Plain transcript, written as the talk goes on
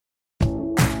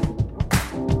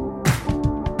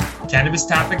Cannabis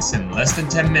topics in less than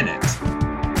 10 minutes.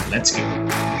 Let's go.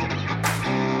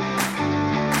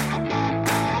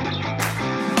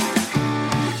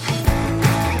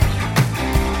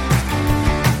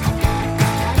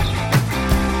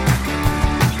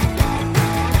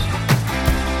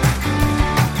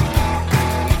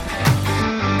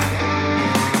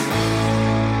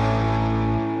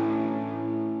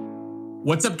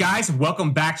 What's up, guys?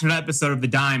 Welcome back to another episode of The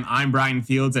Dime. I'm Brian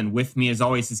Fields, and with me, as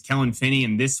always, is Kellen Finney.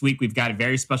 And this week, we've got a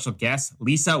very special guest,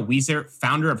 Lisa Weser,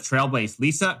 founder of Trailblaze.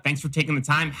 Lisa, thanks for taking the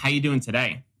time. How are you doing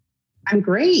today? I'm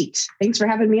great. Thanks for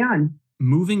having me on.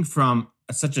 Moving from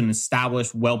such an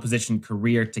established, well-positioned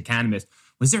career to cannabis,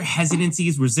 was there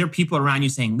hesitancies? Was there people around you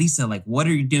saying, Lisa, like, what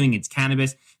are you doing? It's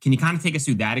cannabis. Can you kind of take us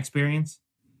through that experience?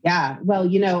 Yeah. Well,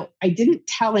 I didn't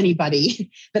tell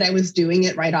anybody that I was doing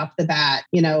it right off the bat.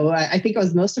 I think I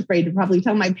was most afraid to probably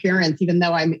tell my parents, even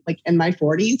though I'm like in my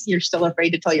 40s, you're still afraid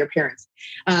to tell your parents.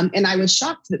 And I was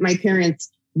shocked that my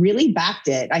parents really backed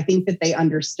it. I think that they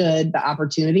understood the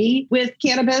opportunity with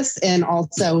cannabis and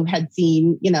also had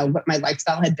seen, what my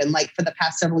lifestyle had been like for the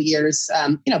past several years.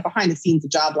 Behind the scenes, a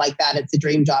job like that, it's a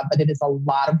dream job, but it is a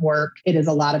lot of work. It is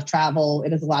a lot of travel.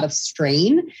 It is a lot of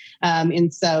strain.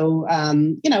 And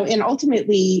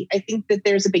ultimately, I think that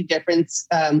there's a big difference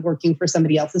working for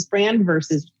somebody else's brand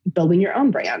versus building your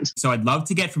own brand. So I'd love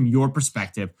to get from your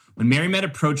perspective, when MaryMed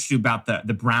approached you about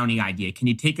the brownie idea, can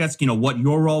you take us, what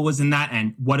your role was in that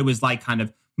and what it was like kind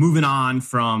of moving on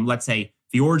from, let's say,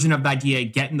 the origin of the idea,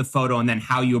 getting the photo, and then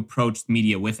how you approached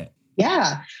media with it?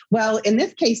 Yeah. Well, in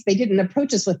this case, they didn't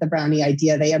approach us with the brownie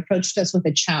idea. They approached us with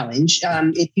a challenge.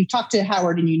 If you talk to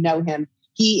Howard and you know him,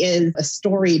 he is a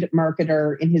storied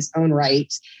marketer in his own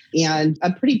right and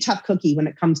a pretty tough cookie when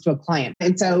it comes to a client.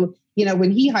 And so,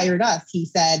 when he hired us, he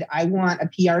said, I want a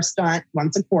PR stunt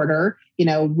once a quarter.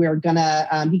 We're gonna,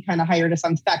 he kind of hired us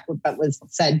on spec, but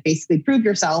said, basically prove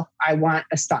yourself. I want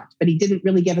a stunt. But he didn't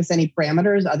really give us any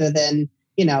parameters other than,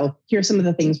 here's some of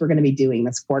the things we're going to be doing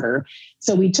this quarter.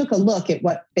 So we took a look at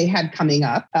what they had coming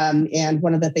up. And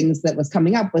one of the things that was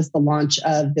coming up was the launch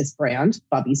of this brand,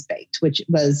 Bubby's Baked, which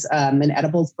was an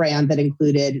edibles brand that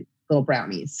included little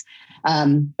brownies.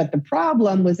 But the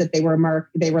problem was that they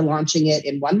were launching it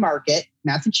in one market,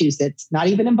 Massachusetts, not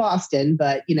even in Boston,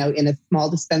 but, in a small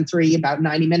dispensary about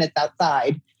 90 minutes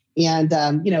outside. And,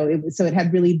 it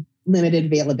had really limited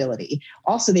availability.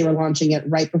 Also, they were launching it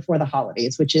right before the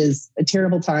holidays, which is a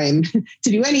terrible time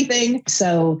to do anything.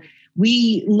 So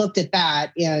we looked at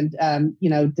that and,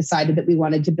 decided that we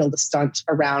wanted to build a stunt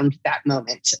around that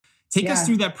moment. Take us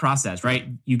through that process, right?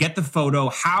 You get the photo.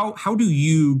 How do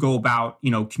you go about,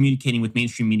 communicating with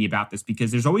mainstream media about this?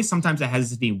 Because there's always sometimes a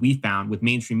hesitancy we found with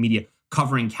mainstream media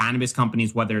covering cannabis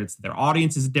companies, whether it's their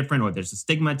audience is different or there's a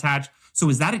stigma attached. So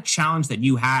is that a challenge that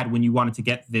you had when you wanted to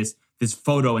get this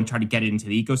photo and try to get it into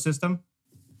the ecosystem?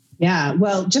 Yeah,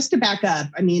 well, just to back up,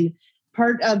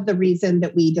 part of the reason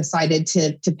that we decided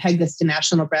to peg this to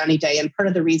National Brownie Day and part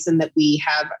of the reason that we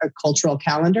have a cultural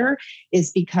calendar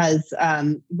is because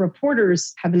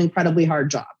reporters have an incredibly hard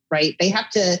job, right? They have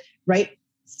to write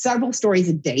several stories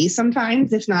a day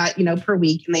sometimes, if not, per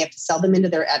week, and they have to sell them into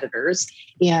their editors.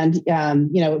 And,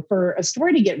 for a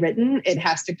story to get written, it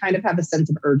has to kind of have a sense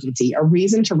of urgency, a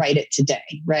reason to write it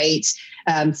today, right?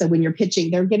 So when you're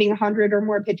pitching, they're getting 100 or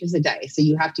more pitches a day. So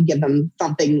you have to give them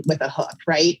something with a hook,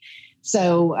 right?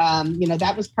 So,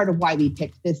 that was part of why we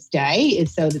picked this day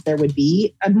is so that there would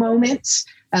be a moment.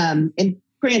 And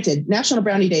granted, National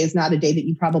Brownie Day is not a day that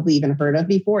you probably even heard of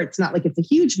before. It's not like it's a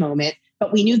huge moment,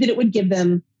 but we knew that it would give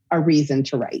them a reason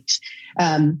to write.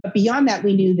 But beyond that,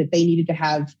 we knew that they needed to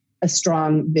have a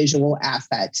strong visual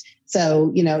asset.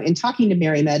 So, in talking to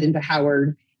MaryMed and to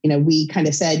Howard, we kind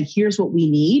of said, here's what we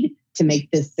need to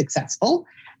make this successful.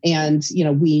 And,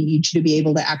 we need you to be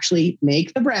able to actually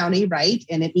make the brownie, right?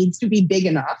 And it needs to be big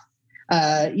enough,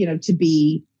 to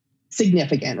be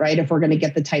significant, right? If we're going to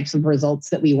get the types of results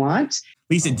that we want.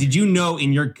 Lisa, did you know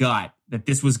in your gut that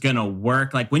this was going to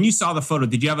work? Like when you saw the photo,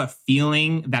 did you have a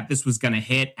feeling that this was going to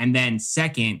hit? And then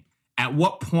second, at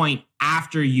what point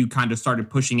after you kind of started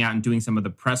pushing out and doing some of the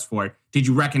press for it, did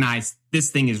you recognize this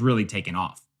thing is really taking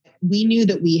off? We knew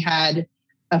that we had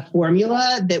a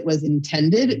formula that was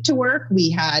intended to work. We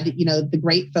had, the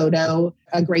great photo,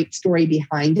 a great story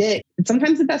behind it. And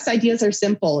sometimes the best ideas are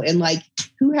simple. And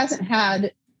who hasn't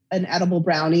had an edible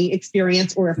brownie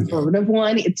experience or have heard of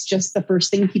one? It's just the first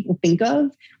thing people think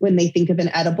of when they think of an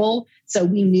edible. So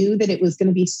we knew that it was going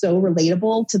to be so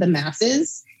relatable to the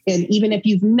masses. And even if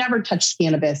you've never touched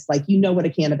cannabis, what a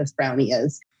cannabis brownie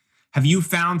is. Have you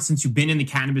found, since you've been in the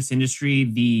cannabis industry,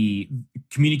 the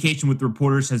communication with the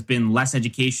reporters has been less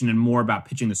education and more about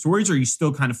pitching the stories? Or are you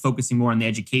still kind of focusing more on the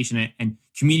education and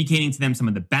communicating to them some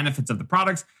of the benefits of the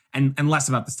products and less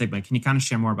about the stigma? Can you kind of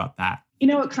share more about that?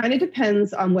 It kind of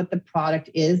depends on what the product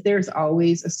is. There's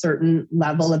always a certain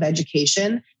level of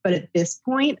education. But at this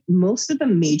point, most of the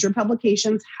major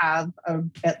publications have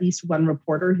at least one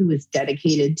reporter who is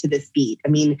dedicated to this beat. I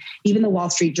mean, even the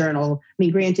Wall Street Journal,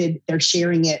 granted, they're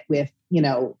sharing it with,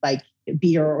 like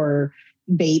beer or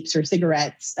vapes or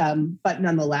cigarettes. But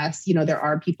nonetheless, there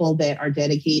are people that are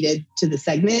dedicated to the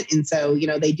segment. And so,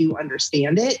 they do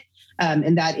understand it.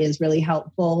 And that is really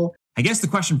helpful. I guess the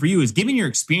question for you is, given your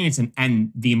experience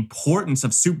and the importance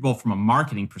of Super Bowl from a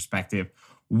marketing perspective,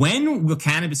 when will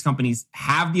cannabis companies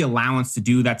have the allowance to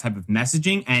do that type of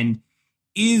messaging? And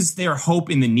is there hope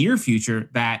in the near future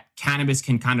that cannabis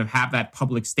can kind of have that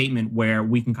public statement where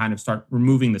we can kind of start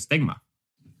removing the stigma?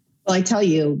 Well, I tell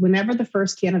you, whenever the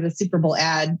first Cannabis Super Bowl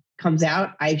ad comes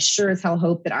out, I sure as hell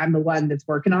hope that I'm the one that's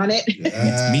working on it.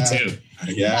 Me too.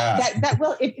 Yeah. That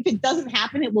will, if it doesn't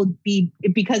happen, it will be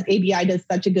because ABI does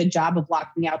such a good job of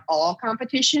locking out all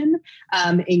competition,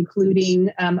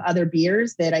 including other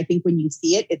beers, that I think when you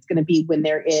see it, it's going to be when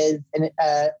there is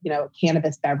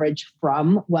cannabis beverage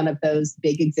from one of those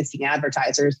big existing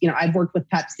advertisers. I've worked with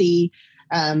Pepsi,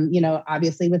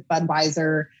 obviously with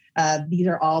Budweiser. These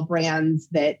are all brands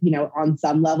that, on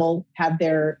some level have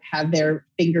their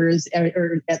fingers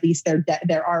or at least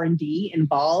their R&D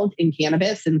involved in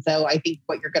cannabis. And so I think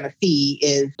what you're going to see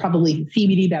is probably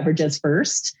CBD beverages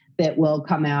first that will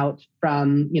come out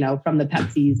from the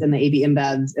Pepsis and the AB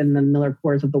InBevs and the Miller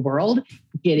Coors of the world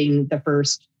getting the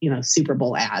first, Super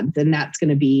Bowl ads. And that's going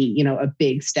to be, a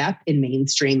big step in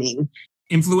mainstreaming.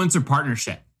 Influencer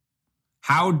partnership.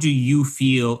 How do you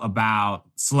feel about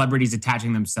celebrities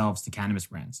attaching themselves to cannabis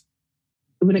brands?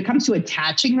 When it comes to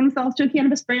attaching themselves to a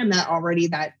cannabis brand,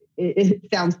 it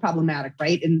sounds problematic,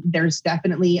 right? And there's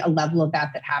definitely a level of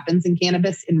that happens in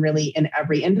cannabis in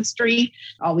every industry.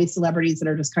 Always celebrities that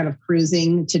are just kind of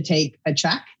cruising to take a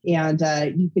check. And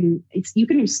you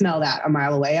can smell that a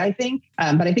mile away, I think.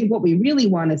 But I think what we really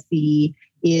want to see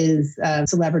is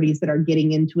celebrities that are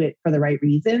getting into it for the right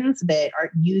reasons, that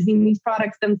are using these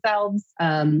products themselves,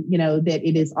 that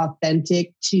it is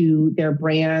authentic to their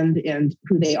brand and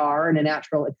who they are and a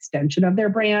natural extension of their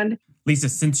brand. Lisa,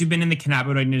 since you've been in the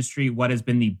cannabinoid industry, what has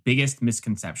been the biggest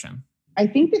misconception? I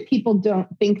think that people don't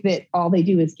think that all they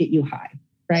do is get you high,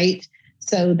 right?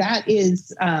 So that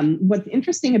is what's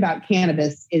interesting about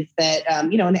cannabis is that, in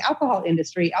the alcohol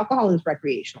industry, alcohol is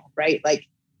recreational, right? Like,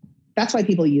 that's why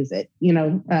people use it.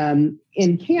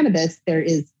 In cannabis, there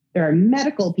are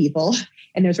medical people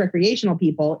and there's recreational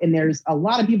people, and there's a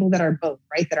lot of people that are both,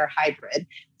 right? That are hybrid.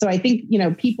 So I think,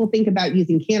 people think about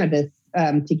using cannabis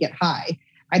to get high.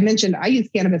 I mentioned I use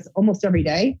cannabis almost every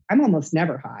day. I'm almost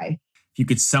never high. If you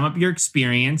could sum up your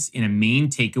experience in a main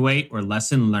takeaway or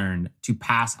lesson learned to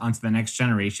pass on to the next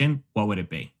generation, what would it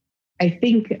be? I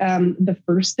think the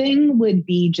first thing would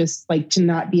be just like to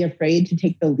not be afraid to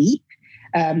take the leap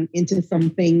into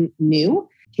something new.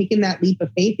 Taking that leap of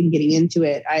faith and getting into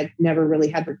it, I've never really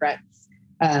had regrets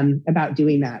about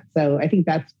doing that. So I think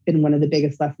that's been one of the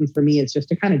biggest lessons for me, is just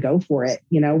to kind of go for it,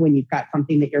 when you've got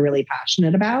something that you're really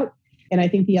passionate about. And I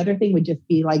think the other thing would just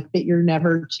be like that you're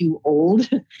never too old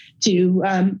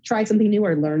to try something new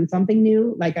or learn something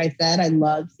new. Like I said, I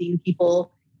love seeing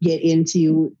people get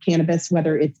into cannabis,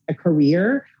 whether it's a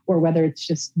career or whether it's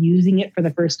just using it for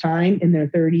the first time in their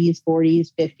 30s,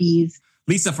 40s, 50s.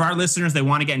 Lisa, for our listeners, they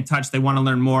want to get in touch, they want to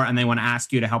learn more, and they want to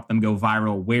ask you to help them go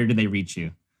viral. Where do they reach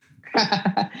you?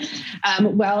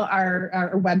 Well,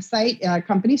 our website,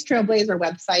 company's Trailblaze, our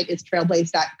website is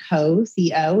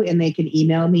trailblaze.co, and they can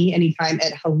email me anytime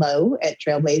at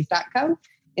hello@trailblaze.co.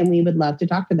 And we would love to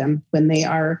talk to them when they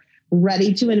are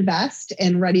ready to invest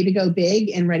and ready to go big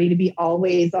and ready to be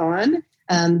always on.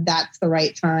 That's the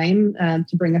right time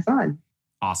to bring us on.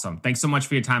 Awesome. Thanks so much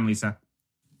for your time, Lisa.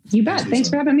 You bet. Thanks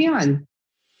for having me on.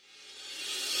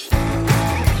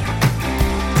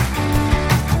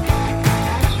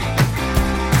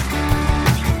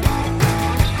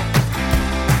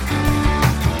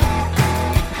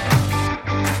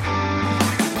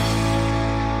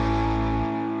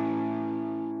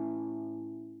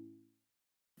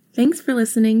 Thanks for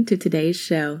listening to today's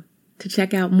show. To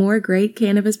check out more great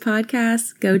cannabis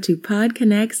podcasts, go to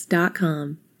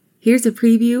podconnects.com. Here's a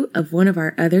preview of one of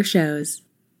our other shows.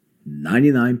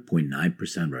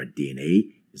 99.9% of our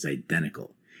DNA is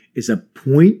identical. It's a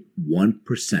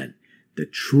 0.1%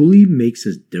 that truly makes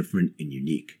us different and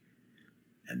unique.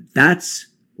 And that's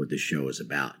what the show is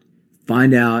about.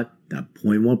 Find out that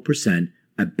 0.1%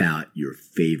 about your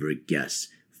favorite guests.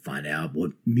 Find out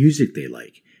what music they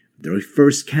like, their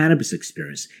first cannabis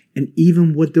experience, and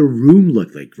even what their room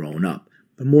looked like growing up.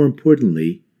 But more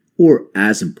importantly, or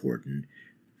as important,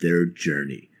 their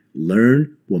journey.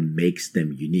 Learn what makes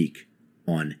them unique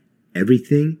on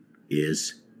Everything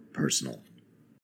is Personal.